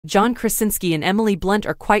John Krasinski and Emily Blunt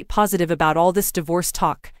are quite positive about all this divorce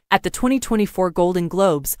talk. At the 2024 Golden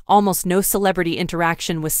Globes, almost no celebrity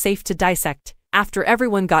interaction was safe to dissect. After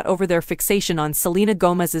everyone got over their fixation on Selena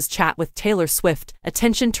Gomez's chat with Taylor Swift,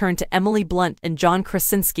 attention turned to Emily Blunt and John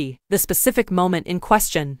Krasinski, the specific moment in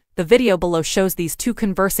question. The video below shows these two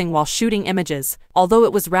conversing while shooting images. Although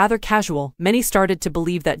it was rather casual, many started to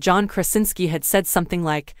believe that John Krasinski had said something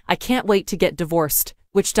like, "I can't wait to get divorced,"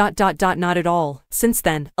 which not at all. Since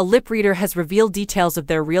then, a lip reader has revealed details of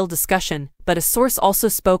their real discussion, but a source also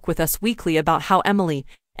spoke with Us Weekly about how Emily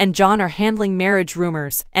and John are handling marriage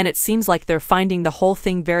rumors, and it seems like they're finding the whole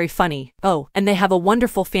thing very funny. Oh, and they have a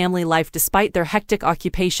wonderful family life despite their hectic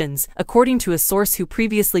occupations, according to a source who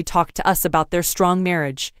previously talked to us about their strong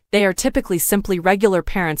marriage. They are typically simply regular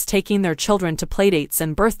parents taking their children to playdates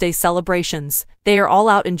and birthday celebrations. They are all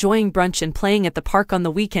out enjoying brunch and playing at the park on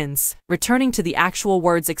the weekends. Returning to the actual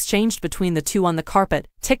words exchanged between the two on the carpet,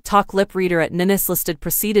 TikTok lip reader at Ninnis Listed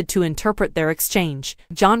proceeded to interpret their exchange.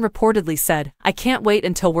 John reportedly said, "I can't wait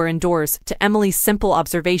until we're indoors," to Emily's simple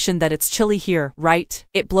observation that it's chilly here, right?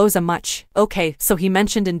 It blows a much. Okay, so he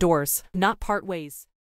mentioned indoors, not part ways.